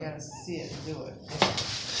See it, do it.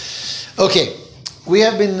 Okay, we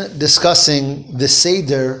have been discussing the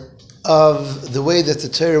Seder of the way that the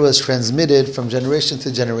Torah was transmitted from generation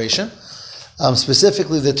to generation,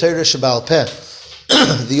 specifically the Torah Sheba'al Peh,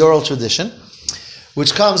 the oral tradition,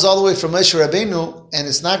 which comes all the way from Moshe Rabbeinu, and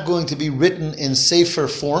it's not going to be written in Sefer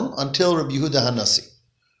form until Rabbi Yehuda HaNasi.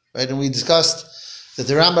 Right, and we discussed that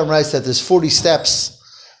the Rambam writes that there's 40 steps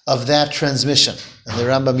of that transmission, and the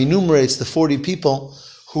Rambam enumerates the 40 people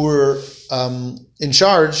who were in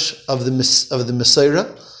charge of the Messiah,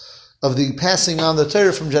 of the passing on the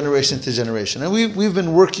Torah from generation to generation. And we've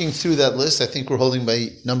been working through that list. I think we're holding by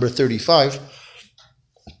number 35.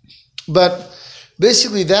 But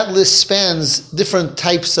basically that list spans different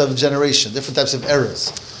types of generation, different types of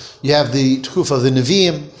eras. You have the Tkuf of the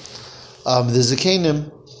Nevi'im, the Zekanim,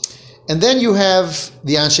 and then you have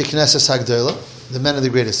the Anshe Knesset Hagdolah, the men of the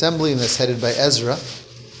Great Assembly, and that's headed by Ezra.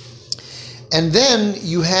 And then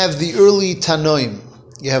you have the early Tanoim.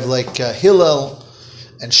 You have like Hillel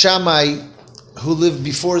and Shammai, who lived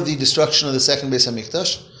before the destruction of the second Beis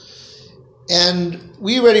HaMikdash. And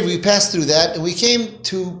we passed through that, and we came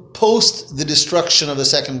to post the destruction of the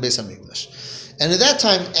second Beis HaMikdash. And at that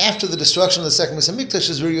time, after the destruction of the second Beis HaMikdash,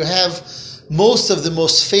 is where you have most of the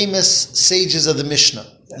most famous sages of the Mishnah,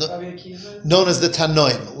 known as the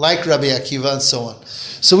Tanoim, like Rabbi Akiva and so on.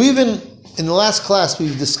 So we've been, in the last class,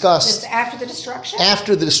 we've discussed... Just after the destruction?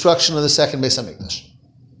 After the destruction of the second Beis HaMikdash.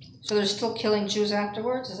 So they're still killing Jews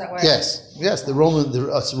afterwards? Is that why? Yes, the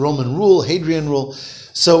Roman rule, Hadrian rule.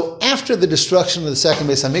 So after the destruction of the second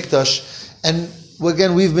Beis HaMikdash, and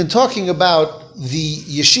again, we've been talking about the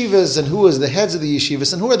yeshivas and who was the heads of the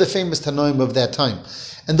yeshivas and who are the famous Tanoim of that time.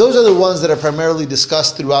 And those are the ones that are primarily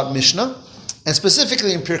discussed throughout Mishnah, and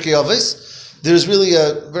specifically in Pirkei Avos. There's really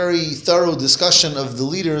a very thorough discussion of the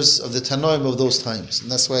leaders of the Tanoim of those times,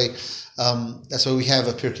 and that's why we have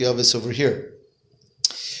a Pirkei Avos over here.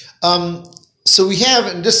 So we have,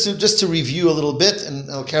 and just to review a little bit, and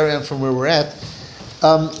I'll carry on from where we're at.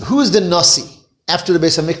 Who is the Nasi after the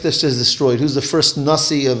Beis HaMikdash is destroyed? Who's the first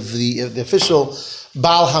Nasi of the official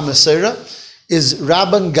Baal HaMesorah? Is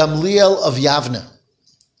Rabban Gamliel of Yavna.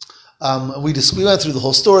 We went through the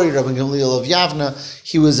whole story. Rabban Gamliel of Yavna,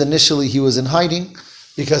 he was in hiding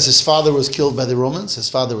because his father was killed by the Romans. His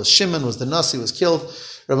father was Shimon, was the Nasi, was killed.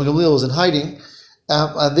 Rabban Gamliel was in hiding.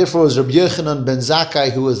 And therefore it was Rabbi Yochanan ben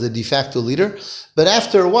Zakkai who was the de facto leader. But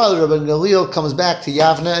after a while, Rabban Gamliel comes back to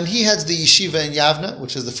Yavna, and he heads the yeshiva in Yavna,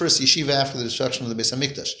 which is the first yeshiva after the destruction of the Beis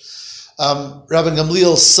HaMikdash. Rabban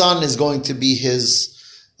Gamliel's son is going to be his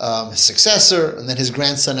successor, and then his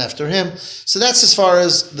grandson after him. So that's as far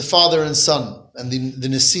as the father and son, and the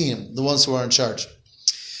Nesiim, the ones who are in charge.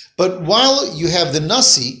 But while you have the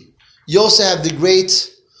Nasi, you also have the great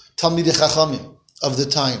Talmidei Chachamim of the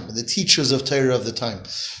time, the teachers of Torah of the time.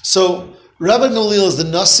 So Rabban Gamliel is the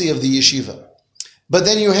Nasi of the yeshiva. But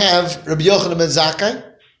then you have Rabbi Yochanan ben Zakkai,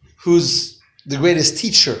 who's the greatest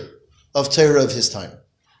teacher of Torah of his time.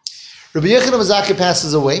 Rabbi Yochanan ben Zakkai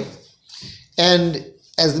passes away, and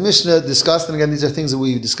as the Mishnah discussed, and again these are things that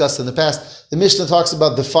we've discussed in the past, the Mishnah talks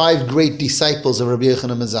about the 5 great disciples of Rabbi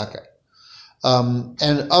Yochanan ben Zakkai.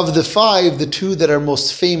 And of the 5, the 2 that are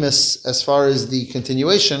most famous as far as the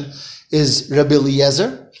continuation is Rabbi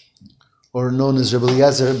Eliezer, or known as Rabbi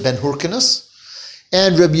Eliezer ben Hyrcanus,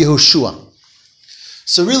 and Rabbi Yehoshua.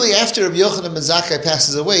 So really, after Rabbi Yochanan ben Zakkai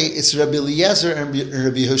passes away, it's Rabbi Eliezer and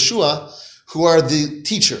Rabbi Yehoshua who are the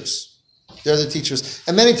teachers. They're the teachers.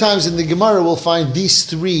 And many times in the Gemara, we'll find these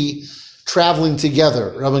 3 traveling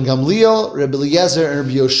together. Rabban Gamliel, Rabbi Eliezer, and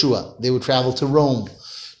Rabbi Yehoshua. They would travel to Rome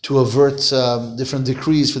to avert different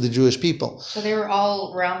decrees for the Jewish people. So they were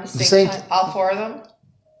all around the same time, all 4 of them?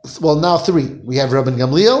 Well, now 3. We have Rabban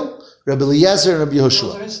Gamliel, Rabbi Eliezer, and Rabbi Yehoshua.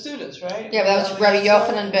 Those are his students, right? Yeah, but that was Rabbi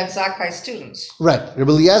Yochanan ben Zakkai's students. Right. Rabbi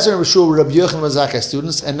Eliezer and Yehoshua were Rabbi Yochanan ben Zakkai's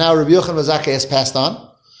students, and now Rabbi Yochanan ben Zakkai has passed on.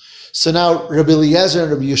 So now Rabbi Eliezer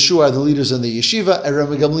and Rabbi Yehoshua are the leaders in the yeshiva, and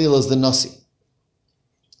Rabbi Gamliel is the Nasi.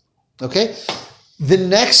 Okay? The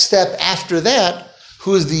next step after that,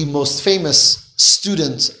 who is the most famous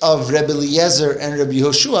student of Rabbi Eliezer and Rabbi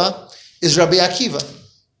Yehoshua, is Rabbi Akiva.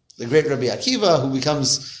 The great Rabbi Akiva, who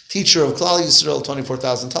becomes teacher of Klal Yisrael,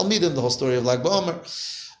 24,000 Talmidim, the whole story of Lag BaOmer.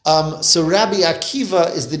 So Rabbi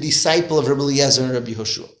Akiva is the disciple of Rabbi Eliezer and Rabbi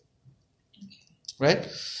Yehoshua. Right?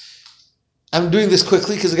 I'm doing this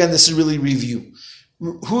quickly because, again, this is really review.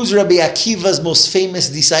 Who's Rabbi Akiva's most famous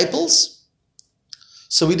disciples?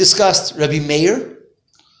 So we discussed Rabbi Meir,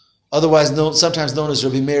 sometimes known as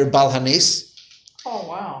Rabbi Meir Baal HaNes. Oh,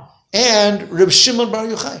 wow. And Rabbi Shimon Bar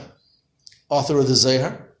Yochai, author of the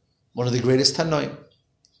Zohar, one of the greatest Tanoim.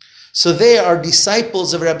 So they are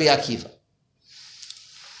disciples of Rabbi Akiva.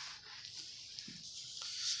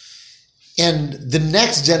 And the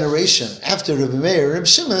next generation after Rabbi Meir and Rabbi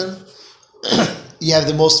Shimon, you have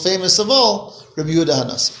the most famous of all, Rabbi Yehuda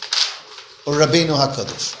Hanasi, or Rabbeinu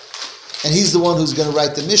HaKadosh. And he's the one who's going to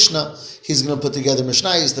write the Mishnah. He's going to put together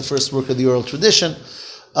Mishnah. He's the first work of the oral tradition.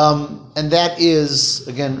 And that is,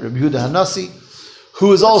 again, Rabbi Yehuda Hanasi,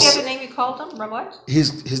 who is also... Do you have a name you called him? Rabbi what?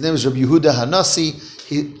 His name is Rabbi Yehuda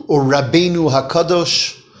Hanasi, or Rabbeinu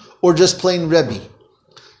HaKadosh, or just plain Rebbe.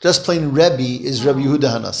 Just plain Rebbe is Rabbi Yehuda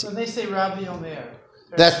Hanasi. When they say Rabbi Omer,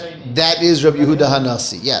 That is Rabbi Yehuda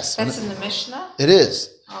Hanasi, yes. That's in the Mishnah? It is.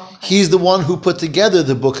 Oh, okay. He's the one who put together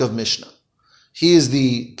the book of Mishnah. He is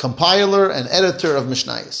the compiler and editor of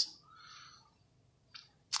Mishnayos.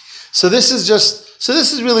 So this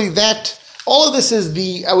is really that, all of this is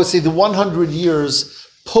I would say the 100 years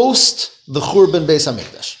post the Churban Beis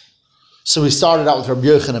HaMikdash. So we started out with Rabbi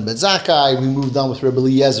Yochanan ben Zakkai, we moved on with Rabbi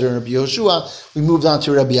Eliezer and Rabbi Yehoshua, we moved on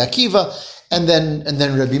to Rabbi Akiva, and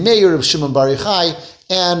then Rabbi Meir, Rabbi Shimon Bar Yochai,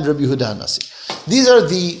 and Rabbi Yehuda Hanasi. These are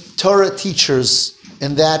the Torah teachers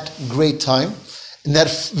in that great time, in that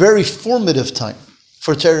very formative time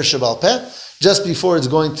for Torah Sheba'al Peh, just before it's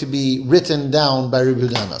going to be written down by Rabbi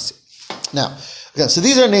Yehuda Hanasi. Now, okay, so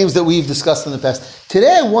these are names that we've discussed in the past.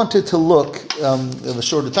 Today I wanted to look, we have a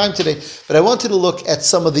shorter time today, but I wanted to look at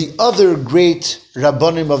some of the other great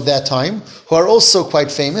Rabbanim of that time, who are also quite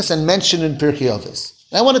famous and mentioned in Pirkei Avos.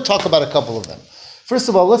 And I want to talk about a couple of them. First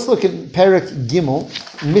of all, let's look at Perek Gimel,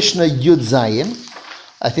 Mishnah Yud Zayin.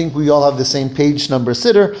 I think we all have the same page number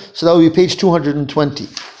siddur, so that will be page 220.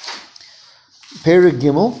 Perek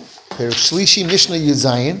Gimel, Perek Shlishi, Mishnah Yud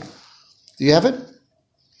Zayin. Do you have it?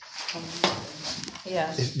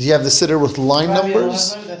 Yes. Do you have the siddur with line Rabbi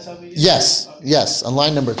numbers? Elazar, that's how we use Yes, it? yes, on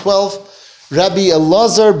line number 12. Rabbi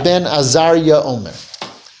Elazar ben Azariah Omer.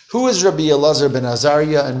 Who is Rabbi Elazar ben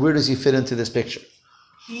Azariah, and where does he fit into this picture?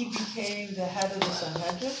 He became the head of the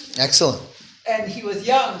Sanhedrin, Excellent. and he was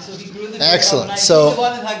young, so he grew the beard Excellent. overnight. So- He's the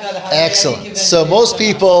one that got a high Excellent. rank So eventually. most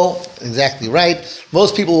people, exactly right,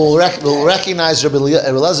 most people will recognize Rabbi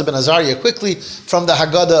Elazar ben Azariah quickly from the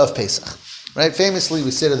Haggadah of Pesach. Right? Famously,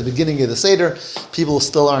 we said at the beginning of the Seder, people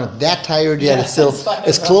still aren't that tired yet. Yeah,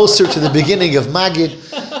 It's closer to the beginning of Magid.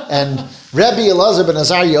 And Rabbi Elazar ben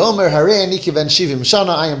Azariah Omer, Harei Aniki ben Shivim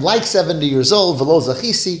Shana, I am like 70 years old, Velo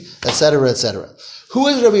Zachisi, etc., etc. Who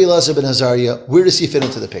is Rabbi Elazar ben Azariah? Where does he fit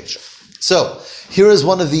into the picture? So, here is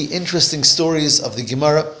one of the interesting stories of the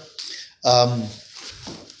Gemara.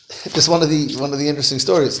 Just one of the interesting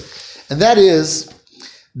stories. And that is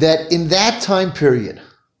that in that time period,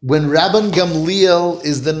 when Rabban Gamliel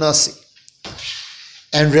is the Nasi,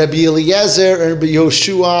 and Rabbi Eliezer and Rabbi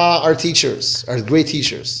Yehoshua are teachers, are great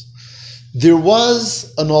teachers, there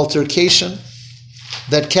was an altercation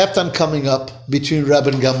that kept on coming up between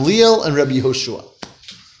Rabban Gamliel and Rabbi Yehoshua.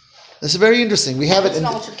 This is very interesting. We have It's it an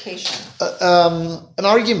in altercation. an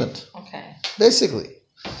argument, Okay. basically.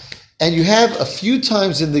 And you have a few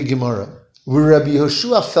times in the Gemara where Rabbi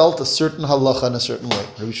Yehoshua felt a certain halacha in a certain way.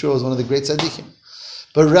 Rabbi Yehoshua was one of the great tzaddikim.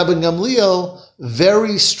 But Rabbi Gamliel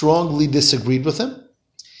very strongly disagreed with him.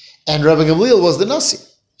 And Rabbi Gamliel was the Nasi.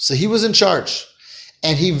 So he was in charge.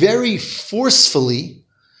 And he very forcefully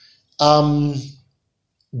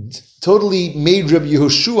totally made Rabbi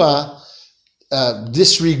Yehoshua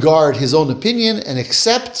disregard his own opinion and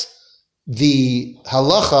accept the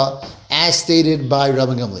halacha as stated by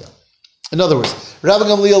Rabbi Gamliel. In other words, Rabbi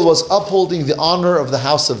Gamliel was upholding the honor of the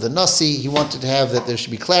house of the Nasi. He wanted to have that there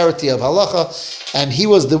should be clarity of halacha, and he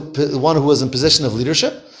was the one who was in position of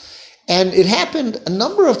leadership. And it happened a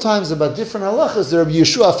number of times about different halachas that Rabbi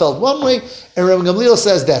Yehoshua felt one way, and Rabbi Gamliel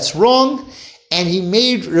says that's wrong, and he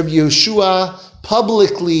made Rabbi Yehoshua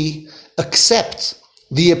publicly accept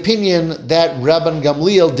the opinion that Rabban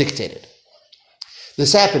Gamliel dictated.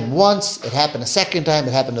 This happened once, it happened a second time,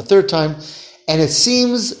 it happened a third time, and it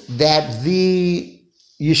seems that the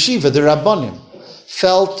yeshiva, the Rabbanim,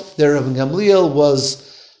 felt that Rabban Gamliel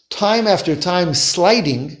was time after time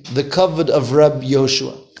slighting the kavod of Rabbi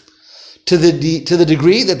Yehoshua. To the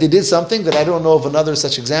degree that they did something that I don't know of another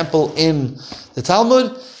such example in the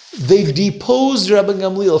Talmud, they deposed Rabban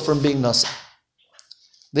Gamliel from being Nasi.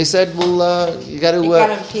 They said, well, you got to... He got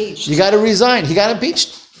impeached. You got to resign. He got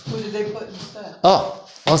impeached. Who did they put instead? Oh,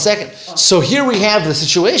 1 second. So here we have the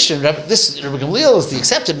situation. Rabbi Gamliel is the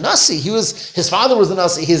accepted Nasi. His father was the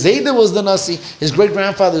Nasi. His Zayda was the Nasi. His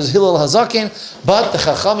great-grandfather was Hillel Hazakin. But the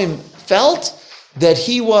Chachamim felt that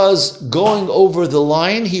he was going over the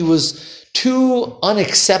line. He was too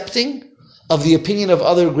unaccepting of the opinion of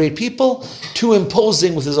other great people, too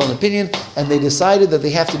imposing with his own opinion, and they decided that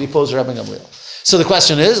they have to depose Rabban Gamliel. So the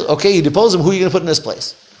question is, okay, you depose him, who are you going to put in his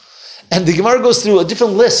place? And the Gemara goes through a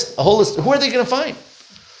different list, a whole list. Who are they going to find?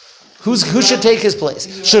 Who should take his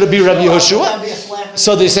place? Should it be Rabbi Yehoshua?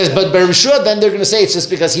 So they says, but Rabbi Yehoshua, then they're going to say it's just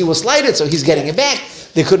because he was slighted, so he's getting it back.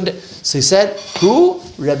 They couldn't. So he said, who?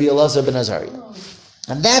 Rabbi Elazar ben Azariah.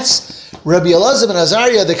 And that's Rabbi Elazar ben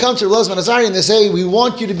Azariah. They come to Rabbi Elazar ben Azariah and they say, we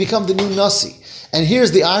want you to become the new Nasi. And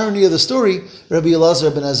here's the irony of the story. Rabbi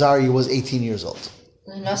Elazar ben Azariah was 18 years old.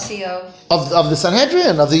 The Nasi of the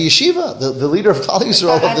Sanhedrin, of the yeshiva, the leader of Klal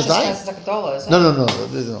Yisrael at the time.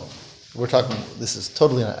 No. We're talking, this is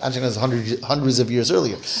totally not. Ashkenaz is hundreds of years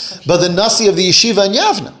earlier. But the Nasi of the yeshiva in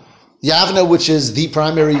Yavna. Yavna, which is the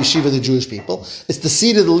primary yeshiva of the Jewish people. It's the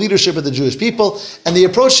seat of the leadership of the Jewish people. And they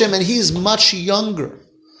approach him, and he's much younger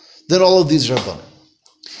than all of these Rabbanim.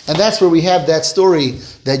 And that's where we have that story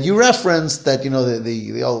that you referenced, that,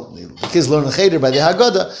 the kids learn the Cheder by the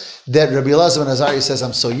Haggadah, that Rabbi Elazar ben Azariah says,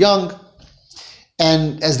 I'm so young.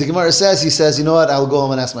 And as the Gemara says, he says, you know what, I'll go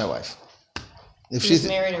home and ask my wife. He's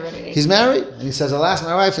married already. He's married, and he says, I'll ask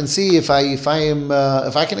my wife and see if I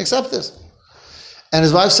can accept this. And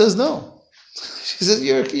his wife says, no. She says,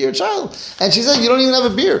 you're a child. And she said, you don't even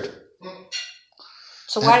have a beard.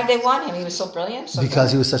 So why did they want him? He was so brilliant?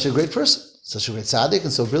 Because he was such a great person, such a great tzaddik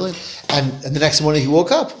and so brilliant. And the next morning he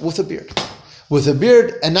woke up with a beard. With a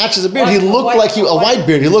beard, and not just a beard, he looked like a white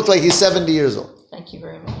beard. He looked like he's 70 years old. Thank you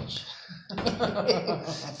very much.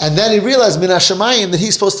 And then he realized, Min HaShamayim, that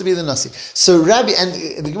he's supposed to be the Nasi. So Rabbi,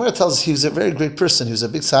 and the Gemara tells us he was a very great person. He was a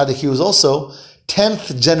big tzaddik. He was also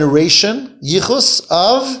 10th generation Yichus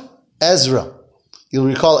of Ezra. You'll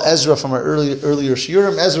recall Ezra from our earlier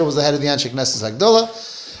shiurim. Ezra was the head of the Anshe Knesset Hagdolah.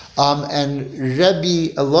 And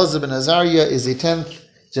Rabbi Elazar ben Azariah is a 10th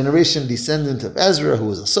generation descendant of Ezra, who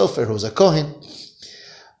was a Sofer, who was a Kohen.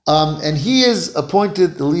 And he is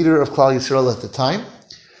appointed the leader of Klal Yisrael at the time.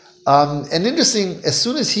 And interesting, as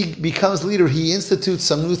soon as he becomes leader, he institutes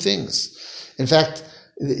some new things. In fact,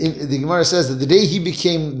 the Gemara says that the day he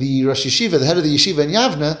became the Rosh Yeshiva, the head of the yeshiva in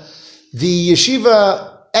Yavna, the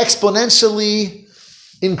yeshiva exponentially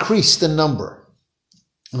increased in number.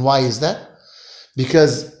 And why is that?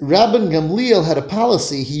 Because Rabban Gamliel had a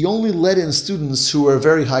policy, he only let in students who were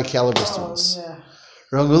very high caliber students. Yeah.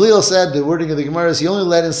 Rabban Gamliel said, the wording of the Gemara is, he only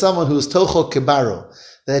let in someone who was Tocho Kebaro,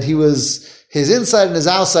 that his inside and his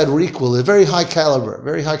outside were equal, a very high caliber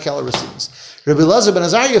students. Rabbi Elazar ben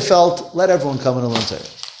Azariah felt, let everyone come and learn Torah.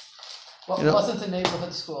 Well, it wasn't a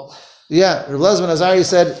neighborhood school. Yeah, Rabbi Elazar ben Azariah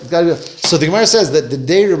said, it's got to be. So the Gemara says that the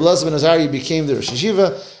day Rabbi Elazar ben Azariah became the Rosh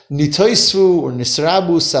Yeshiva, Nitoisfu or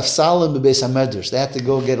Nisrabu Safsalim beBeis HaMedrash. They had to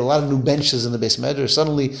go get a lot of new benches in the Beis Medrash.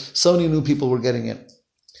 Suddenly, so many new people were getting in.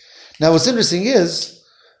 Now, what's interesting is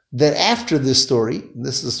that after this story, and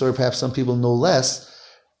this is a story perhaps some people know less,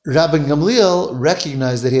 Rabban Gamliel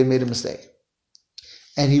recognized that he had made a mistake.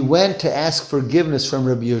 And he went to ask forgiveness from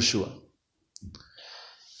Rabbi Yehoshua.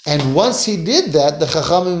 And once he did that, the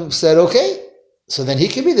Chachamim said, okay, so then he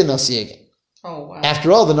can be the Nasi again. Oh, wow.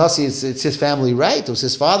 After all, the Nasi, it's his family right. It was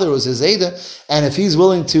his father, it was his Zayda. And if he's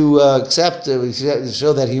willing to accept,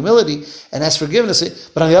 show that humility and ask forgiveness.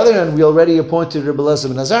 But on the other hand, we already appointed Rabbi Elazar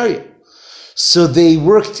ben Azariah. So they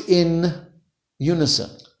worked in unison.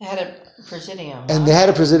 They had a presidium. And they had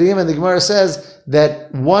a presidium, and the Gemara says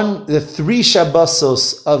that the 3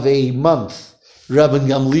 Shabbosos of a month, Rabban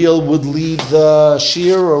Gamliel would lead the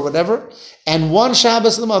shir or whatever, and 1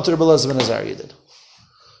 Shabbos of the month, Rabbi Elazar ben Azariah did.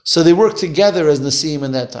 So they worked together as Nasim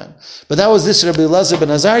in that time. But that was this Rabbi Elazar ben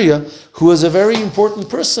Azariah, who was a very important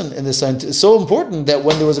person in this time. It's so important that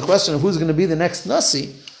when there was a question of who's going to be the next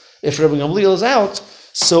Nasi, if Rabbi Gamliel is out,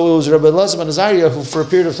 so it was Rabbi Elazar ben Azariah who for a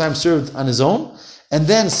period of time served on his own, and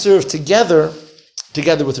then served together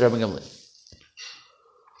with Rabbi Gamliel.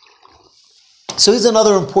 So he's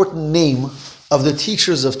another important name of the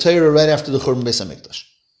teachers of Torah right after the Churban Beis HaMikdash.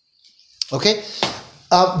 Okay?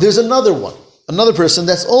 There's another one. Another person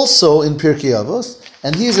that's also in Pirkei Avos,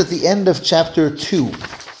 and he is at the end of chapter 2.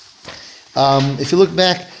 If you look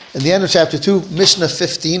back at the end of chapter 2, Mishnah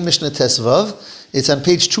 15, Mishnah Tesvav, it's on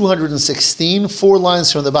page 216, 4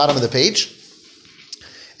 lines from the bottom of the page.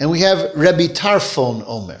 And we have Rabbi Tarfon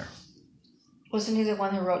Omer. Wasn't he the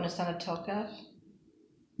one who wrote Nisana Tokav?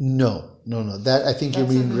 No. That I think you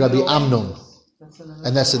mean Rabbi Amnon.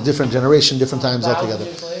 And that's a different generation, different times altogether.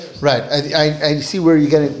 Right. I see where you're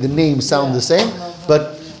getting the names sound the same,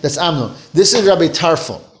 but that's Amnon. This is Rabbi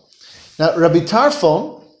Tarfon. Now, Rabbi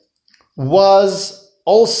Tarfon was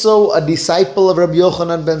also a disciple of Rabbi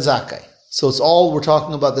Yochanan ben Zakkai. So we're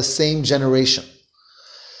talking about the same generation.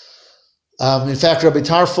 In fact, Rabbi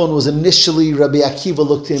Tarfon was initially, Rabbi Akiva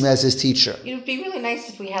looked to him as his teacher. It would be really nice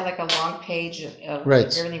if we had like a long page of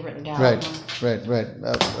Right. everything written down. Right.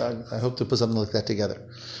 I hope to put something like that together.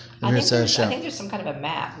 I think Hashem. there's some kind of a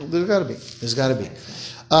map. There's got to be.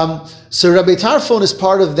 So Rabbi Tarfon is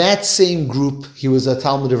part of that same group. He was a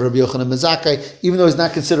Talmud of Rabbi Yochanan ben Zakkai, even though he's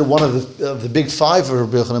not considered one of the big five of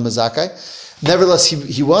Rabbi Yochanan ben Zakkai. Nevertheless,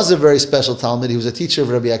 he was a very special Talmud. He was a teacher of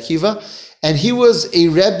Rabbi Akiva, and he was a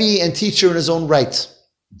Rebbe and teacher in his own right.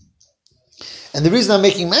 And the reason I'm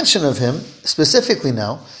making mention of him specifically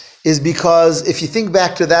now is because if you think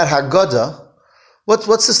back to that Haggadah,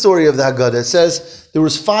 what's the story of the Haggadah? It says there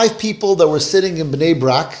was 5 people that were sitting in Bnei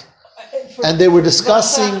Brak, and they were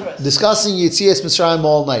discussing Yetzias Mitzrayim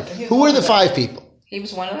all night. Who were the 5 people? He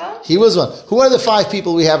was one of them? He was one. Who are the 5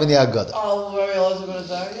 people we have in the Haggadah? Rabbi Elazar ben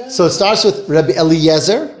Azariah. So it starts with Rabbi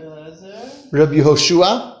Eliezer, Rabbi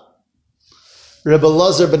Yehoshua, Rabbi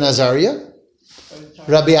Elazar ben Azariah,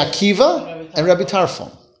 Rabbi Akiva, and Rabbi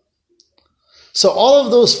Tarfon. So all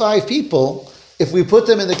of those 5 people, if we put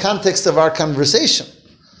them in the context of our conversation,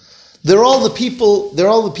 they're all the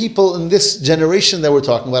people in this generation that we're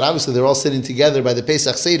talking about. Obviously, they're all sitting together by the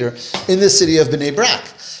Pesach Seder in the city of Bnei Brak.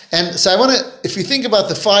 And so I want to, if you think about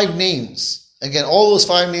the 5 names, again, all those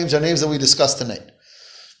 5 names are names that we discussed tonight.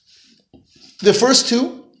 The first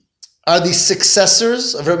 2 are the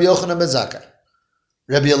successors of Rabbi Yochanan ben Zakkai,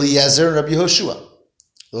 Rabbi Eliezer and Rabbi Yehoshua.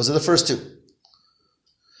 Those are the first 2.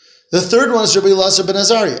 The third one is Rabbi Elazar ben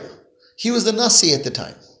Azariah. He was the Nasi at the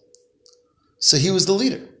time. So he was the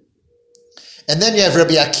leader. And then you have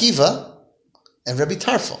Rabbi Akiva and Rabbi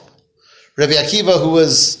Tarfon. Rabbi Akiva, who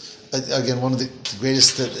was, again, one of the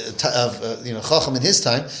greatest Chacham in his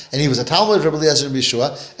time, and he was a Talmud of Rabbi Eliezer and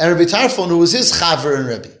Yeshua, and Rabbi Tarfon, who was his Chaver and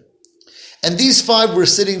Rabbi. And these 5 were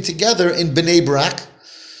sitting together in Bnei Brak.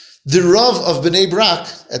 The Rav of Bnei Brak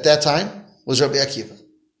at that time was Rabbi Akiva.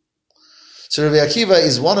 So Rabbi Akiva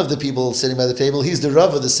is one of the people sitting by the table. He's the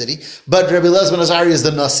Rav of the city. But Rabbi Elazar ben Azariah is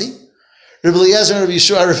the Nasi. Rabbi Eliezer and Rabbi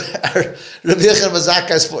Yeshua are Rabbi Yochanan ben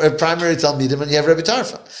Zakkai's primary Talmidim, and you have Rabbi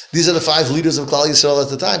Tarfon. These are the 5 leaders of Klal Yisrael at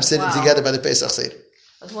the time, sitting together by the Pesach Seder.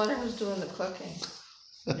 I was wondering who's doing the cooking.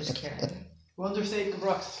 I'm just kidding. Wonder Satan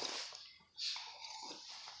Brooks.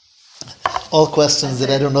 All questions that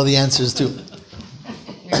I don't know the answers to.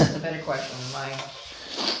 Here's a better question than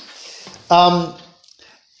mine.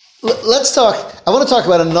 Let's talk. I want to talk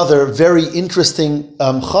about another very interesting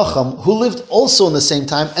Chacham who lived also in the same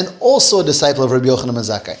time and also a disciple of Rabbi Yochanan ben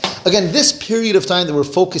Zakkai. Again, this period of time that we're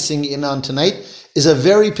focusing in on tonight is a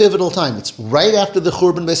very pivotal time. It's right after the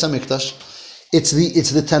Churban Beis Hamikdash. It's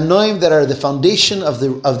the Tanoim that are the foundation of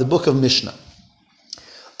the book of Mishnah.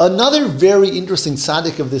 Another very interesting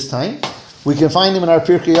tzaddik of this time, we can find him in our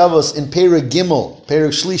Pirkei Avos in Perek Gimel,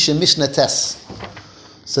 Perek Shlishi, Mishnah Tes.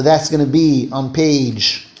 So that's going to be on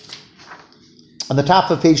the top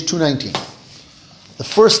of page 219. The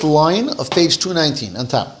first line of page 219 on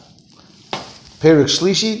top. Perek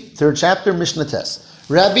Shlishi, 3rd chapter, Mishnah Tes.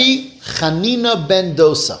 Rabbi Chanina ben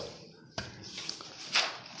Dosa.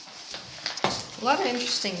 A lot of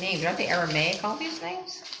interesting names. Aren't they Aramaic, all these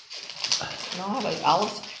names? No, like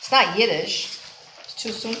Aleph. It's not Yiddish. It's too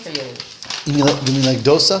soon for Yiddish. You mean like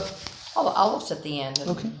Dosa? Oh, the Aleph's at the end.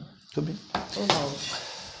 Okay, could be. Who knows?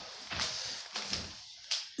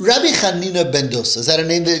 Rabbi Chanina ben Dosa. Is that a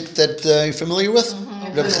name that you're familiar with?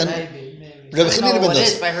 Mm-hmm. Rabbi Chanina ben It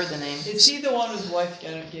is, Dosa. but I heard the name. Is he the one whose wife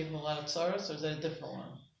gave him a lot of sorrows, or is that a different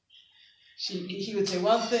one? He would say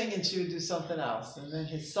one thing and she would do something else, and then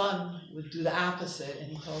his son would do the opposite, and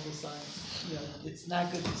he told his son, it's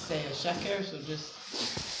not good to say a sheker, so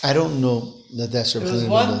just... I don't know that's Rabbi There was Chanina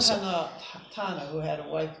one ben Dosa. Tana who had a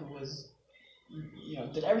wife who was,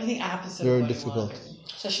 did everything opposite Very of what difficult. he wanted.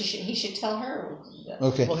 So he should tell her.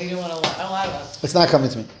 Okay. Well, he didn't want to allow us. It's not coming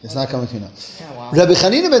to me. It's not coming to me now. Yeah, wow. Rabbi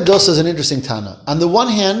Chanina ben Dosa is an interesting Tana. On the one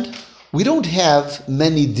hand, we don't have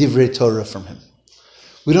many divrei Torah from him.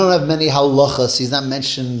 We don't have many halachas. He's not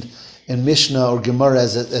mentioned in Mishnah or Gemara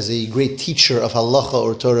as a great teacher of halacha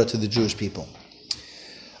or Torah to the Jewish people.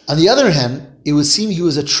 On the other hand, it would seem he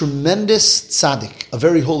was a tremendous tzaddik, a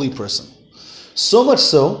very holy person. So much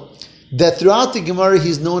so that throughout the Gemara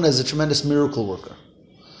he's known as a tremendous miracle worker.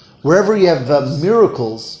 Wherever you have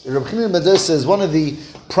miracles, Rabbi Chanina ben Dosa is one of the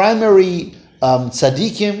primary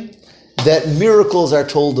tzaddikim that miracles are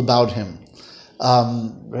told about him.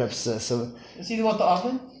 Is he the one with the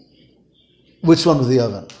oven? Which one was the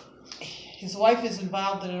oven? His wife is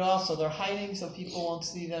involved in it also. They're hiding so people won't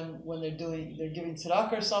see them when they're giving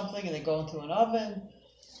tzedakah or something, and they go into an oven.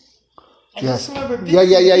 I just remember. Yeah.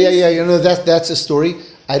 That's a story.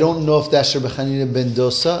 I don't know if that's Rabbi Chanina ben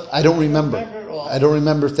Dosa. I don't remember. I don't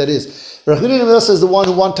remember if that is. Rabbi Chanina ben Dosa is the one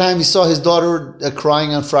who one time he saw his daughter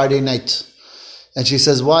crying on Friday night, and she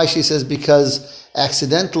says, "Why?" She says, "Because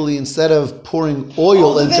accidentally, instead of pouring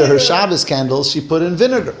oil into her Shabbos candles, she put in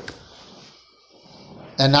vinegar."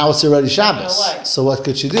 And now it's already gonna Shabbos. light. So what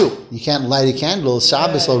could she do? You can't light a candle. It's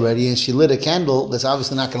Shabbos Right. already, and she lit a candle that's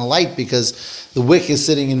obviously not going to light because the wick is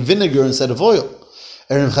sitting in vinegar instead of oil.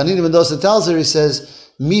 And Reb Chanina ben Dosa tells her, he says,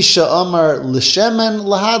 Misha Amar l'shemen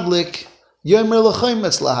lahadlik, yomer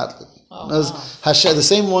l'chometz lahadlik. Oh, As wow. Hashem, the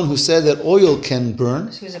same one who said that oil can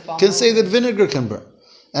burn, She was a bomb. can say that vinegar can burn.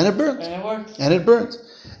 And it burnt. And it worked. And it burnt.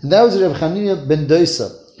 And that was Reb Chanina ben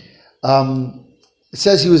Dosa. It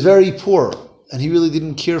says he was very poor, and he really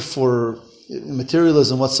didn't care for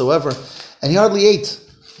materialism whatsoever, and he hardly ate.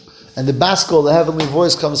 And the Baskol, the heavenly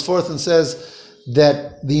voice, comes forth and says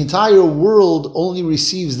that the entire world only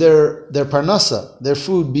receives their parnasa, their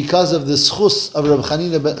food, because of the schus of Reb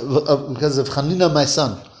Chanina, because of Chanina, my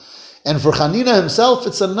son. And for Chanina himself,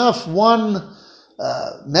 it's enough one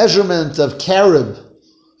measurement of carib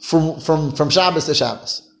from Shabbos to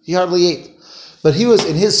Shabbos. He hardly ate. But he was,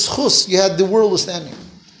 in his schus, you had the world was standing.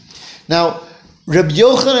 Now, Rabbi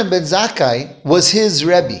Yochanan ben Zakkai was his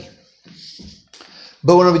Rebbe.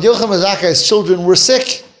 But when Rabbi Yochanan ben Zakkai's children were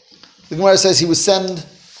sick, the Gemara says he would send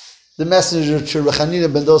the messenger to Rabbi Chanina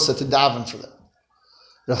ben Dosa to daven for them.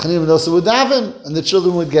 Rabbi Chanina ben Dosa would daven, and the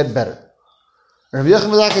children would get better. Rabbi Yochanan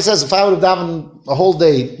ben Zakkai says, if I would have davened a whole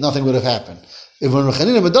day, nothing would have happened. If when Rabbi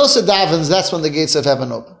Chanina ben Dosa davens, that's when the gates of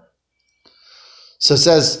heaven open. So it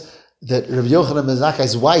says that Rabbi Yochanan ben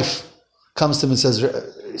Zakkai's wife comes to him and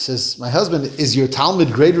says, my husband, is your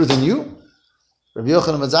Talmud greater than you? Rabbi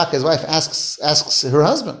Yochanan ben Zakkai's wife asks her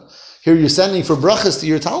husband, here you're sending for brachas to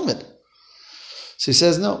your Talmud. So he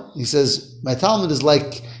says, no. He says, my Talmud is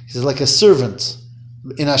like a servant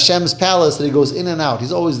in Hashem's palace that he goes in and out.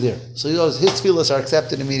 He's always there. So his tefillas are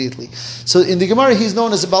accepted immediately. So in the Gemara, he's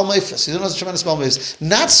known as a Baal Meifes. He's known as a tremendous Baal Meifes.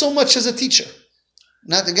 Not so much as a teacher.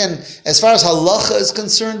 Not again, as far as halacha is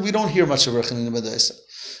concerned, we don't hear much of Reb Chanina ben Dosa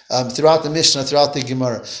throughout the Mishnah, throughout the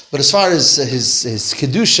Gemara. But as far as his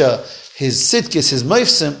kedusha, his sitkis, his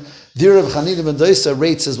meifsim, the Reb Chanina ben Dosa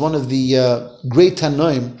rates as one of the great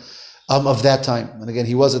tanoim of that time. And again,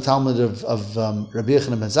 he was a Talmud of Rabbi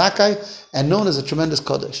Yochanan ben Zakkai and known as a tremendous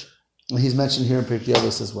kodesh. And he's mentioned here in Pirkei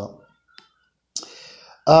Avos as well.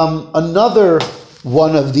 Another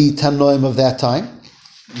one of the tanoim of that time.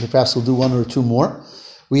 Perhaps we'll do one or two more.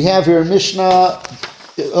 We have here Mishnah,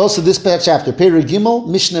 also this chapter, Perek Gimel,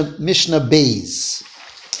 Mishnah Beis.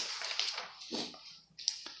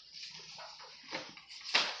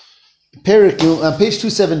 Perek Gimel, on page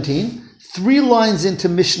 217, 3 lines into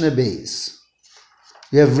Mishnah Beis.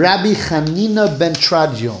 You have Rabbi Chanina ben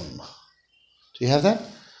Tradion. Do you have that?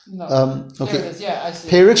 No. Okay. There it is. Yeah, I see.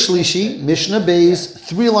 Perek Shlishi, Mishnah Beis,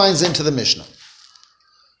 3 lines into the Mishnah.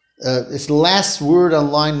 It's the last word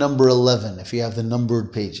on line number 11, if you have the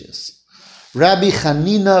numbered pages. Rabbi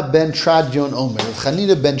Chanina ben Tradion Omer.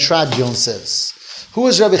 Chanina ben Tradion says. Who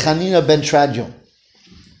is Rabbi Chanina ben Tradion?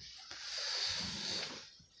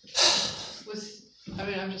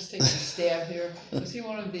 I'm just taking a stab here. Was he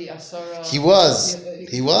one of the Asara? He was.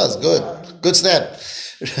 Good snap.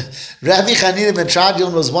 Rabbi Chanina ben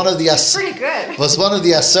Tradion was one of the Pretty good.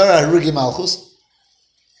 Asara Harugi Malchus.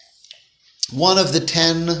 One of the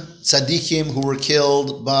 10 tzaddikim who were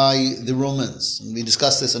killed by the Romans. And we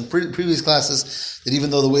discussed this in previous classes, that even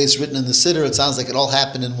though the way it's written in the Siddur, it sounds like it all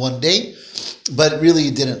happened in one day, but really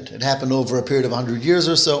it didn't. It happened over a period of 100 years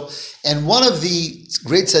or so. And one of the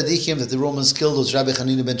great tzaddikim that the Romans killed was Rabbi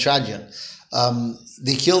Chanina ben Tradion.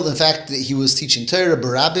 They killed, in fact, he was teaching Torah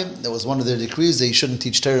Barabim. That was one of their decrees, that he shouldn't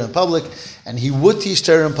teach Torah in public. And he would teach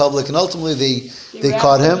Torah in public, and ultimately they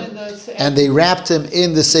caught him, and they wrapped him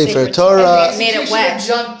in the Sefer Torah. And made it wet.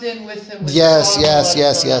 Jumped in with him. Yes.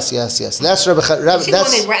 That's Rabbi.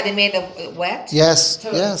 They made it wet. Yes. To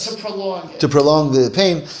prolong it. To prolong the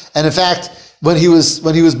pain, and in fact, when he was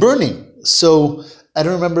burning, so I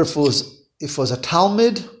don't remember if it was a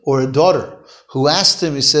Talmud or a daughter who asked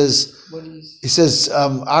him. He says,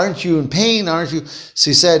 aren't you in pain? Aren't you? So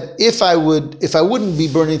he said, if I wouldn't be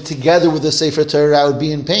burning together with the Sefer Torah, I would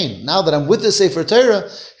be in pain. Now that I'm with the Sefer Torah,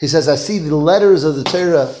 he says, I see the letters of the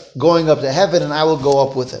Torah going up to heaven, and I will go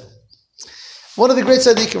up with it. One of the great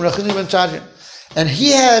tzaddikim, Rabbi Chanina ben Tradion, and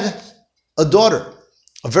he had a daughter,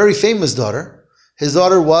 a very famous daughter. His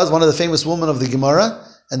daughter was one of the famous women of the Gemara,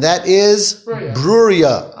 and that is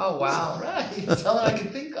Bruria. Oh wow! Right, that's all I can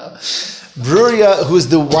think of. Bruria, who's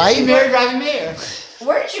the wife. He married Rabbi Meir.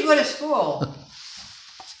 Where did you go to school?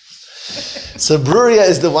 So Bruria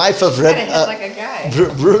is the wife of Rabbi. Like a guy.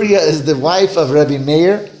 Bruria is the wife of Rabbi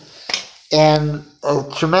Meir, and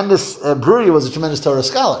Bruria was a tremendous Torah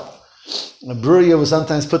scholar. Bruria would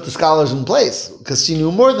sometimes put the scholars in place because she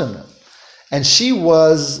knew more than them, and she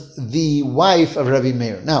was the wife of Rabbi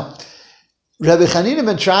Meir. Now, Rabbi Chanina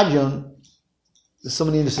ben Tradion there's so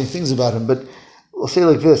many interesting things about him, but we'll say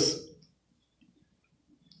like this.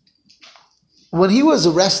 When he was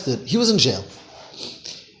arrested, he was in jail.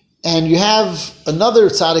 And you have another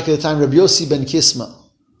tzaddik at the time, Rabbi Yossi ben Kisma.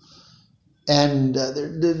 And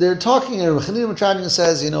they're talking, and Rabbi Chanina Metradian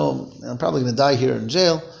says, I'm probably going to die here in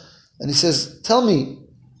jail. And he says, tell me,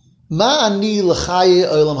 Ma ani l'chaye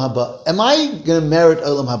olam haba? Am I going to merit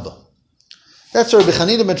olam haba? That's Rabbi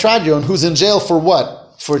Chanina Metradian, who's in jail for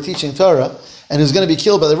what? For teaching Torah, and who's going to be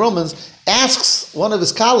killed by the Romans, asks one of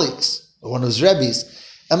his colleagues, or one of his rebbes,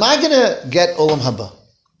 am I going to get olam haba?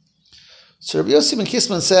 So Rabbi Yossi ben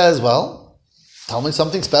Kisman says, well, tell me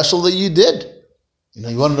something special that you did.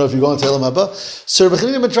 You want to know if you're going to olam haba? So Rabbi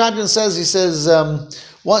Chanina Metradian says, I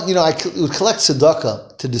would collect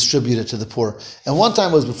tzedakah to distribute it to the poor. And one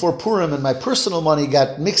time it was before Purim, and my personal money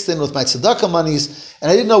got mixed in with my tzedakah monies,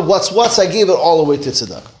 and I didn't know what's what, so I gave it all away to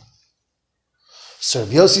tzedakah. So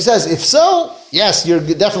Rabbi Yossi says, if so, yes, you're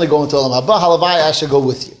definitely going to olam haba. Halavai, I should go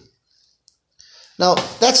with you. Now,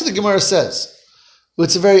 that's what the Gemara says.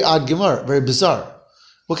 It's a very odd Gemara, very bizarre.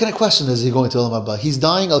 What kind of question is he going to olam haba? He's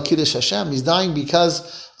dying al kiddush Hashem. He's dying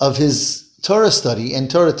because of his Torah study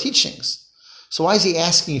and Torah teachings. So why is he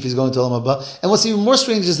asking if he's going to olam haba? And what's even more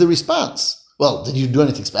strange is the response. Well, did you do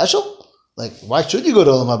anything special? Like, why should you go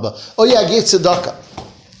to olam haba? Oh yeah, I gave tzedakah.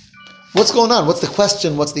 What's going on? What's the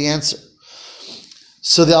question? What's the answer?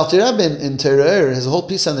 So the Alter Rebbe in Torah has a whole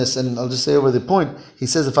piece on this, and I'll just say over the point. He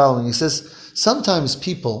says the following. He says, sometimes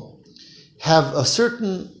people have a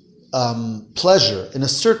certain pleasure in a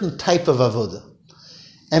certain type of avodah.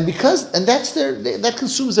 And that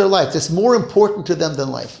consumes their life. That's more important to them than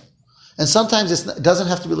life. And sometimes it doesn't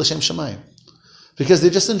have to be L'Shem Shamayim, because they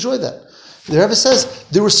just enjoy that. The Rebbe says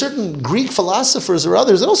there were certain Greek philosophers or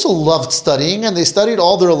others that also loved studying, and they studied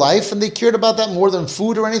all their life, and they cared about that more than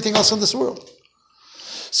food or anything else in this world.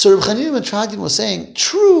 So Rabbi Chanina Metradian was saying,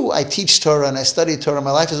 true, I teach Torah and I study Torah,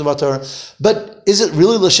 my life is about Torah, but is it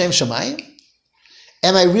really L'Shem Shamayim?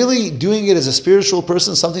 Am I really doing it as a spiritual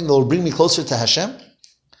person, something that will bring me closer to Hashem?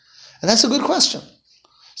 And that's a good question.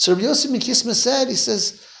 So Rabbi Yossi ben Kisma said, he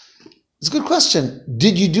says, it's a good question.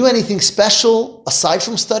 Did you do anything special aside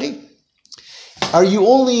from study? Are you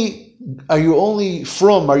only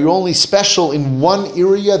special in one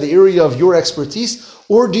area, the area of your expertise,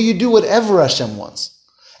 or do you do whatever Hashem wants?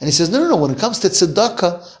 And he says, no. When it comes to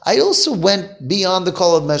tzedakah, I also went beyond the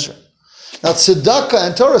call of measure. Now, tzedakah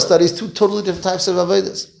and Torah studies, two totally different types of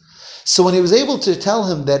avodas. So when he was able to tell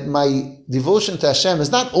him that my devotion to Hashem is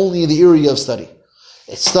not only in the area of study,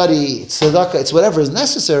 it's study, it's tzedakah, it's whatever is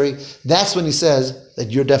necessary, that's when he says that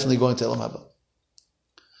you're definitely going to olam haba.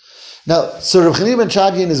 Now, so Rabbi Chanina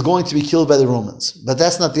Metradian is going to be killed by the Romans. But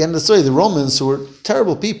that's not the end of the story. The Romans, who were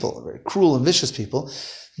terrible people, very cruel and vicious people,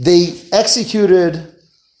 they executed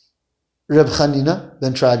Rabbi Chanina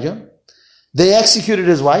ben Metradian. They executed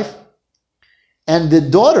his wife. And they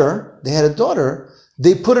had a daughter,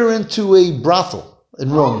 they put her into a brothel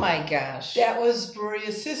in Rome. Oh my gosh. That was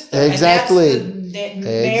Buria's sister. Exactly. And that's the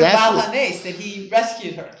Meir Baal HaNes, that he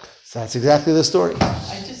rescued her. So that's exactly the story.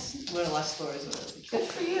 I just learned less stories with it. Good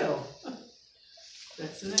for you.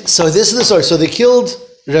 That's the name. So this is the story. So they killed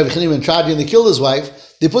Rabbi Chanina ben Metradian, they killed his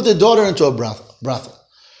wife, they put their daughter into a brothel.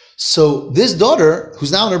 So this daughter,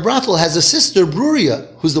 who's now in her brothel, has a sister,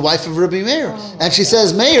 Bruria, who's the wife of Rabbi Meir. And she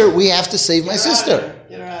says, Meir, we have to save my sister.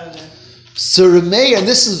 Get her out of there. So Rabbi Meir, and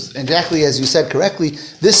this is exactly as you said correctly,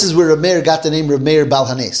 this is where Rabbi Meir got the name Rabbi Meir Baal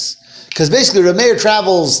HaNes. Because basically Rabbi Meir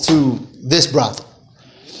travels to this brothel.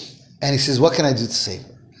 And he says, what can I do to save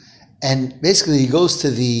her? And basically he goes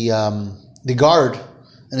to the guard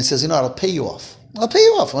and he says, I'll pay you off. I'll pay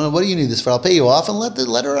you off. What do you need this for? I'll pay you off and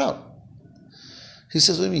let her out. He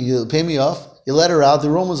says, what do you mean? You'll pay me off, you let her out, the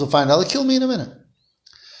Romans will find out, they'll kill me in a minute.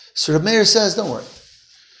 So Rabbi Meir says, don't worry.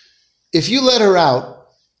 If you let her out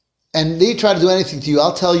and they try to do anything to you,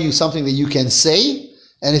 I'll tell you something that you can say,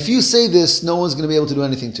 and if you say this, no one's going to be able to do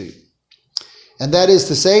anything to you. And that is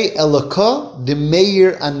to say, Elokah de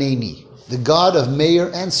Meir Aneni, the God of Meir,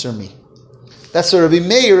 answer me. That's what Rabbi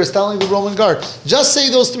Meir is telling the Roman guard. Just say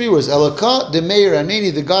those three words, Elokah de Meir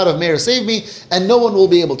Aneni, the God of Meir, save me, and no one will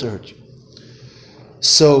be able to hurt you.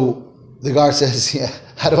 So the guard says, yeah,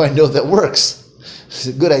 how do I know that works? It's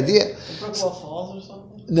a good idea. Brookwell Falls or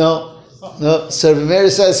something? No. So Rabbi Meir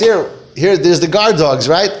says, here, there's the guard dogs,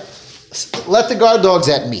 right? Let the guard dogs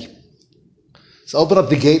at me. So open up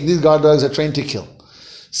the gate. These guard dogs are trained to kill.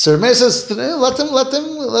 So Rabbi Meir says, let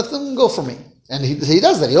them go for me. And he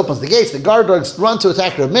does that. He opens the gates. The guard dogs run to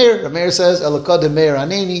attack Rabbi Meir. Rabbi Meir says, Elokah de Meir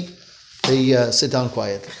Aneni. They sit down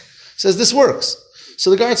quietly. Says, this works. So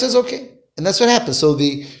the guard says, okay. And that's what happens. So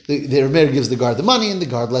the Rameir gives the guard the money, and the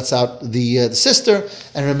guard lets out the sister,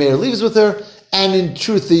 and Rameir leaves with her. And in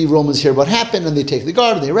truth, the Romans hear what happened, and they take the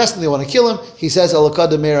guard, and they arrest him, they want to kill him. He says,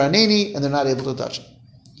 Alakad Meir Aneni, and they're not able to touch him.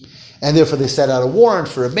 And therefore they set out a warrant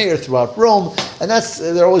for Rameir throughout Rome, and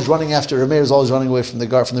they're always running after, Rameir is always running away from the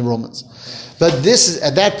guard, from the Romans. But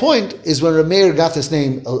at that point is when Rameir got this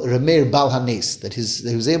name, Rameir Bal Hanes, that he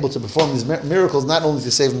was able to perform these miracles not only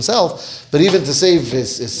to save himself, but even to save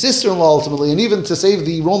his sister-in-law ultimately, and even to save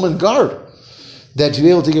the Roman guard. That you'll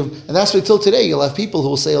be able to give, and that's why till today you'll have people who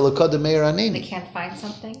will say Alakad Meir Aneni. They can't find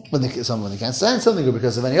something? When they can't find something, or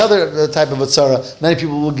because of any other type of atzara, many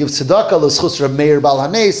people will give tzedakah l'schus Rameir Bal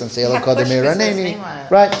Hanes and say Alakad Meir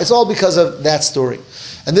Aneni. Right? It's all because of that story.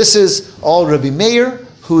 And this is all Rabbi Meir,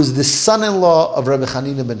 who is the son-in-law of Rabbi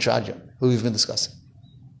Hanina ben Trajan, who we've been discussing.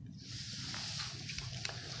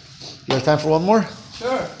 You have time for one more?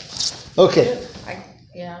 Sure. Okay.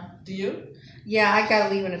 Do you? Yeah, I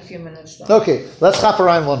gotta leave in a few minutes though. Okay, let's hop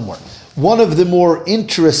around one more. One of the more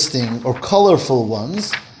interesting or colorful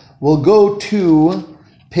ones will go to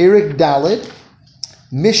Perik Dalid,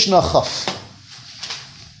 Mishnah Chaf.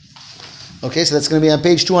 Okay, so that's going to be on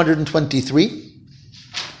page 223.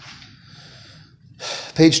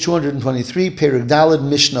 Page 223, Perik Dalid,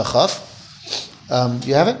 Mishnah Chaf.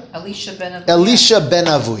 You have it? Elisha ben Avuya. Elisha ben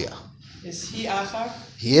Avuya. Is he Achar?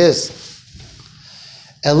 He is.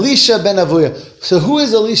 Elisha ben Avuya. So who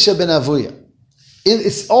is Elisha ben Avuya?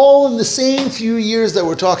 It's all in the same few years that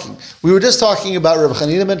we're talking. We were just talking about Rabbi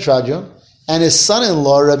Hanina ben Trajan and his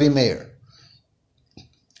son-in-law, Rabbi Meir.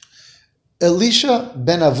 Elisha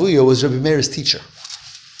ben Avuya was Rabbi Meir's teacher.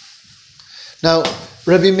 Now,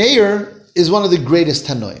 Rabbi Meir is one of the greatest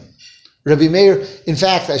Tanoim. Rabbi Meir, in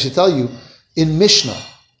fact, I should tell you, in Mishnah,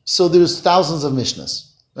 so there's thousands of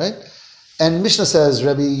Mishnahs, right? And Mishnah says,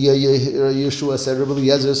 Rabbi Yeshua said, Rabbi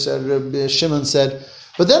Eliezer said, Rabbi Shimon said,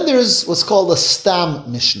 but then there's what's called a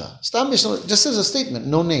Stam Mishnah. Stam Mishnah just says a statement,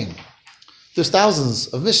 no name. There's thousands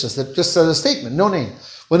of Mishnahs that just says a statement, no name.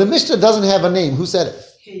 When a Mishnah doesn't have a name, who said it?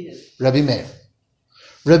 He did. Rabbi Meir.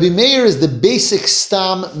 Rabbi Meir is the basic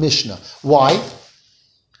Stam Mishnah. Why?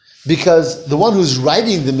 Because the one who's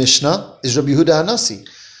writing the Mishnah is Rabbi Yehuda Hanassi.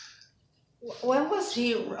 When was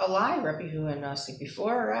he alive, Rabbi Yehuda Hanassi?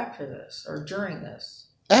 Before or after this? Or during this?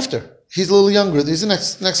 After. He's a little younger. He's the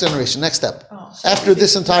next generation, next step. Oh, so after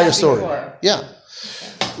this entire story. before. Yeah. Okay.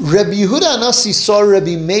 Rabbi Yehuda Hanassi saw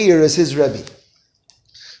Rabbi Meir as his Rebbe.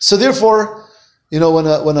 So therefore, when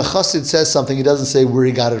a chassid says something, he doesn't say where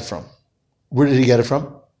he got it from. Where did he get it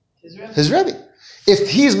from? His Rebbe. If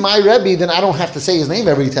he's my Rebbe, then I don't have to say his name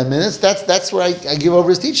every 10 minutes. That's where I give over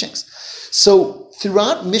his teachings. So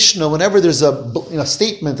throughout Mishnah, whenever there's a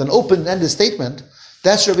statement, an open-ended statement,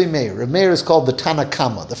 that's Rabbi Meir. Rabbi Meir is called the Tana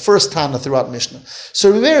Kama, the first Tana throughout Mishnah. So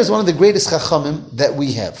Rabbi Meir is one of the greatest Chachamim that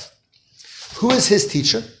we have. Who is his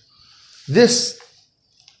teacher? This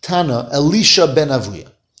Tana, Elisha ben Avuya.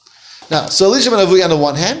 Now, so Elisha ben Avuya on the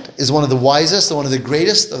one hand is one of the wisest and one of the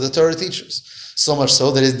greatest of the Torah teachers. So much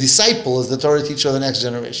so that his disciple is the Torah teacher of the next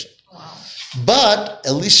generation. Wow. But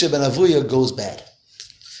Elisha ben Avuya goes bad.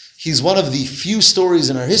 He's one of the few stories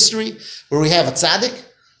in our history where we have a tzaddik,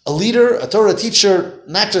 a leader, a Torah teacher,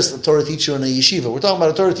 not just a Torah teacher in a yeshiva. We're talking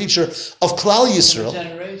about a Torah teacher of Klal Yisrael,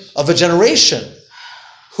 of a generation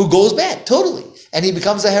who goes bad, totally. And he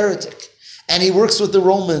becomes a heretic. And he works with the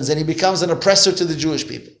Romans, and he becomes an oppressor to the Jewish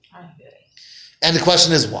people. And the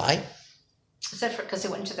question is, why? Is that because he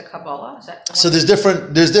went into the Kabbalah? Is that so there's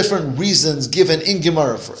different reasons given in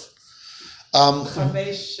Gemara for it. Arba.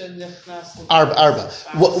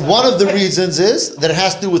 One of the reasons is that it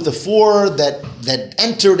has to do with the four that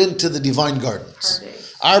entered into the divine gardens.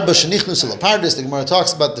 Arba shenichnusu lapardis. The Gemara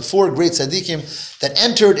talks about the four great tzaddikim that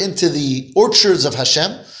entered into the orchards of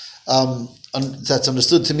Hashem. That's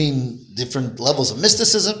understood to mean different levels of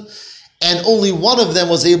mysticism, and only one of them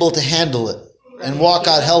was able to handle it and walk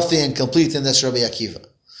out healthy and complete, and that's Rabbi Akiva.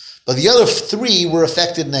 But the other three were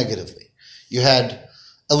affected negatively. You had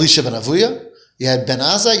Elisha ben Avuya, you had Ben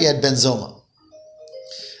Azai, you had Ben Zoma.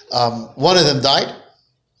 One of them died.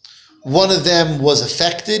 One of them was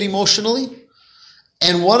affected emotionally,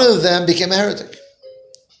 and one of them became a heretic.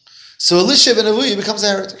 So Elisha ben Avuya becomes a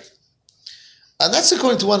heretic. And that's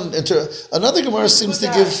according to one. Another Gemara seems to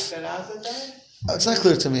give... It's not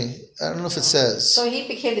clear to me. I don't know if it says. So he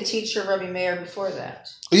became the teacher of Rabbi Meir before that?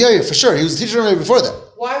 Oh, yeah, for sure. He was the teacher of Rabbi Meir before that.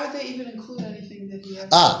 Why would they even include anything that he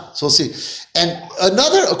had? So we'll see. And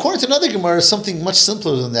according to another Gemara, something much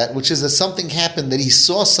simpler than that, which is that something happened, that he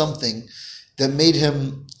saw something that made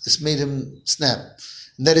him snap.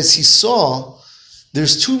 And that is, he saw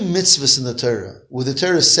there's two mitzvahs in the Torah, where the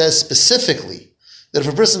Torah says specifically that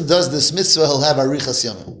if a person does this mitzvah, he'll have arichas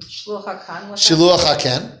yamim. Shluach HaKan. Shiluach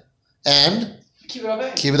haken and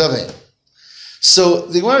Kibbutz. kibbutz avein. So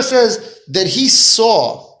the Gemara says that he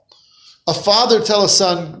saw a father tell a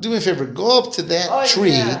son, "Do me a favor, go up to that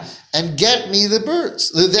tree and get me the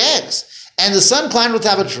birds, the eggs." And the son climbed on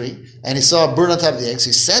top of a tree, and he saw a bird on top of the eggs.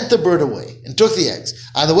 He sent the bird away and took the eggs.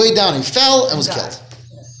 On the way down, he fell and was killed.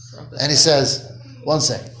 And he says, one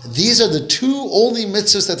second, these are the two only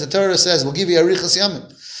mitzvahs that the Torah says will give you arichas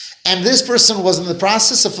yamim. And this person was in the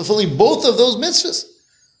process of fulfilling both of those mitzvahs.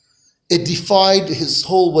 It defied his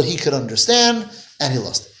whole, what he could understand, and he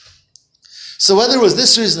lost it. So whether it was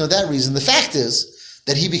this reason or that reason, the fact is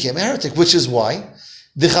that he became a heretic, which is why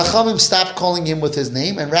the Chachamim stopped calling him with his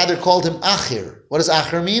name and rather called him Achir. What does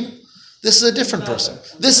Achir mean? This is a different person.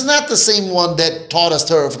 This is not the same one that taught us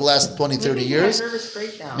Torah for the last 20, 30 years.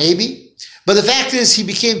 Maybe. But the fact is, he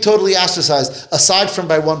became totally ostracized, aside from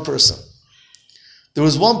by one person. There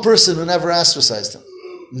was one person who never ostracized him,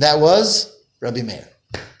 and that was Rabbi Meir.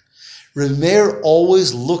 Rabbi Meir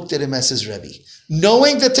always looked at him as his Rebbe,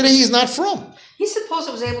 knowing that today he's not from. He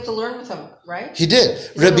supposedly was able to learn with him, right? He did.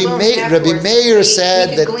 Rabbi Meir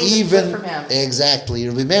said that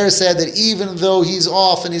Rabbi Meir said that even though he's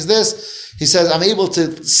off and he's this, he says, I'm able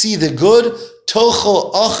to see the good.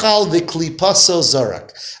 Tocho ochal v'klipaso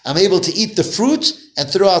zarak. I'm able to eat the fruit and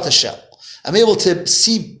throw out the shell. I'm able to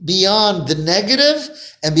see beyond the negative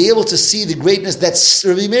and be able to see the greatness that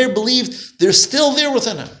Rabbi Meir believed they're still there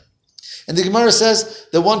within him. And the Gemara says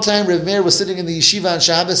that one time Rabbi Meir was sitting in the yeshiva on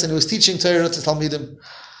Shabbos and he was teaching Torah to Talmidim.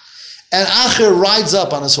 And Acher rides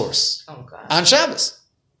up on his horse on Shabbos.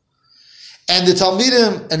 And the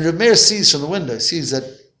Talmidim, and Rabbi Meir sees from the window, sees that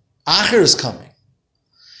Acher is coming.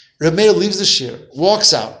 Rabbi Meir leaves the shir,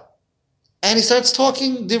 walks out, and he starts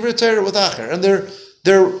talking Divrei Torah with Acher. And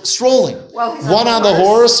they're strolling. One on the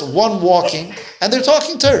horse, one walking, and they're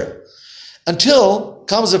talking Torah. Until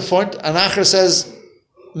comes a point, and Acher says,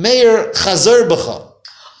 Meir Chazer B'cha.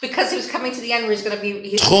 Because he was coming to the end where he's going to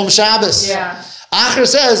be... Tchum Shabbos. Yeah. Acher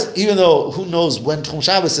says, even though who knows when Tchum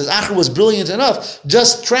Shabbos is, Acher was brilliant enough,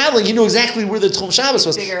 just traveling, he knew exactly where the Tchum Shabbos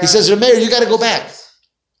was. He says, Meir, you got to go back.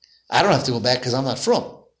 I don't have to go back because I'm not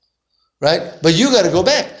from. Right? But you got to go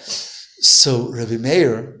back. So Rabbi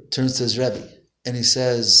Meir turns to his Rebbe and he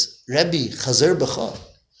says, Rebbe, Chazer B'cha,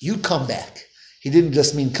 you come back. He didn't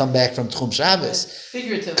just mean come back from Tchum Shabbos.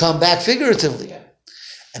 Figuratively. Come back figuratively. Yeah.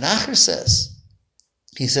 And Acher says,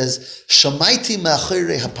 Shamaiti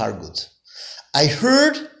ma'achorei hapargut. I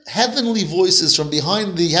heard heavenly voices from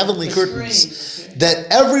behind the heavenly curtains that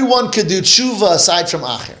everyone could do tshuva aside from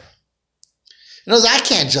Acher. In other words, I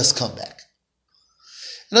can't just come back.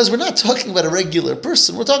 In other words, we're not talking about a regular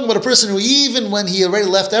person. We're talking about a person who, even when he already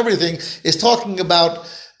left everything, is talking about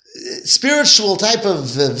spiritual type of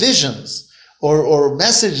visions or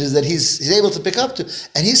messages that he's able to pick up to.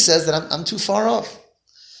 And he says that I'm too far off.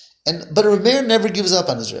 But Rabbi Meir never gives up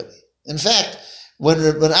on his Rebbe. In fact, when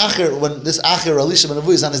this Acher, Elisha ben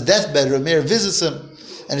Avu, is on his deathbed, Rabbi Meir visits him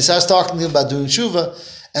and he starts talking to him about doing tshuva,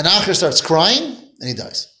 and Acher starts crying and he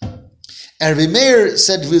dies. And Rabbi Meir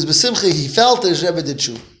said he was besimcha, he felt that his Rebbe did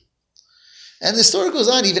tshuva. And the story goes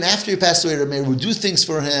on, even after he passed away, Rabbi Meir would do things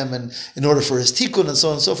for him and in order for his tikkun and so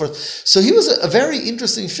on and so forth. So he was a very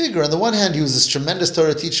interesting figure. On the one hand, he was this tremendous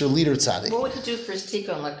Torah teacher, leader, tzaddik. What would he do for his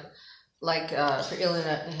tikkun, for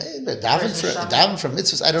Ilina? Daven from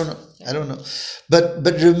mitzvahs, I don't know. But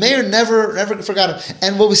Rabbi Meir never forgot him.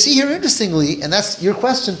 And what we see here, interestingly, and that's your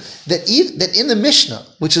question, that in the Mishnah,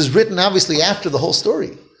 which is written obviously after the whole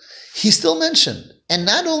story, he's still mentioned. And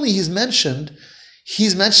not only he's mentioned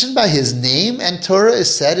by his name, and Torah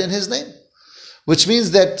is said in his name, which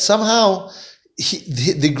means that somehow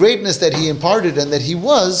the greatness that he imparted and that he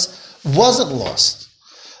wasn't lost.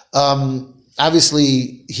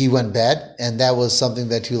 Obviously, he went bad, and that was something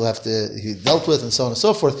that he dealt with, and so on and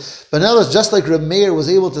so forth. But in other words, just like Rabbi Meir was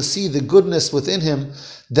able to see the goodness within him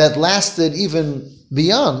that lasted even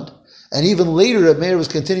beyond, and even later Rabbi Meir was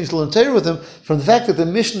continuing to learn Torah with him, from the fact that the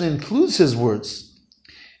Mishnah includes his words,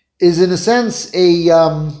 is in a sense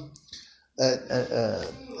an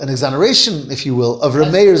exoneration, if you will, of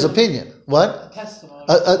Rabbi Meir's opinion. What?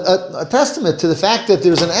 A testament to the fact that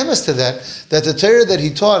there's an emes to that the Torah that he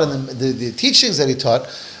taught and the teachings that he taught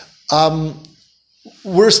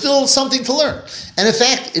were still something to learn. And in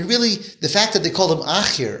fact, the fact that they called him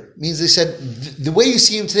Achir means they said, the way you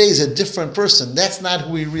see him today is a different person. That's not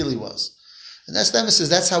who he really was. And that's the emphasis.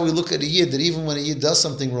 That's how we look at a Yid, that even when a Yid does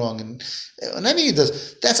something wrong, and any Yid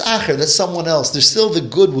does, that's Acher, that's someone else. There's still the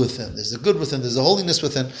good within. There's the good within. There's the holiness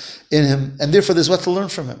within in him. And therefore, there's what to learn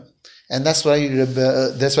from him. And that's why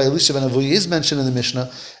Elisha ben Avuya is mentioned in the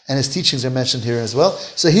Mishnah, and his teachings are mentioned here as well.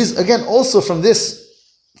 So he's, again, also from this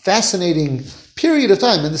fascinating period of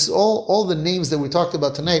time, and this is all the names that we talked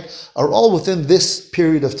about tonight are all within this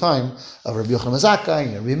period of time of Rabbi Yochanan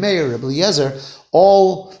Zakkai, Rabbi Meir, Rabbi Eliezer,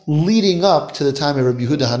 all leading up to the time of Rabbi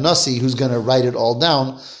Yehuda Hanasi, who's going to write it all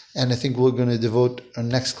down. And I think we're going to devote our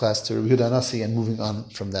next class to Rabbi Yehuda Hanasi and moving on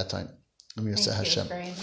from that time. Thank you. Very